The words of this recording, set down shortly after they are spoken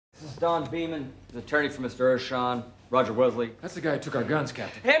Don Beeman, the attorney for Mr. Urshan. Roger Wesley. That's the guy who took our guns,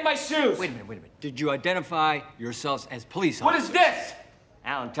 Captain. And my shoes! Wait a minute. Did you identify yourselves as police What officers? is this?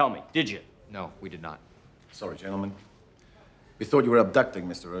 Alan, tell me, did you? No, we did not. Sorry, gentlemen. We thought you were abducting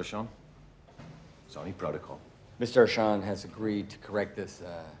Mr. Urshan. It's only protocol. Mr. Urshan has agreed to correct this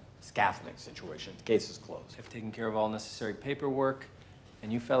scaffolding situation. The case is closed. I've taken care of all necessary paperwork,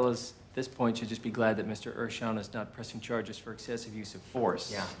 and you fellas, at this point, should just be glad that Mr. Urshan is not pressing charges for excessive use of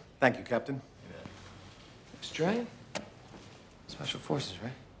force. Yeah. Thank you, Captain. Australian? Special Forces,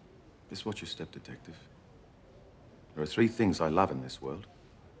 right? This is what you step, detective. There are three things I love in this world.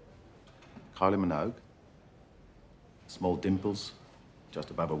 Kylie Minogue, small dimples just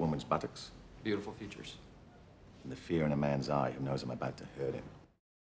above a woman's buttocks, Beautiful features. and the fear in a man's eye who knows I'm about to hurt him.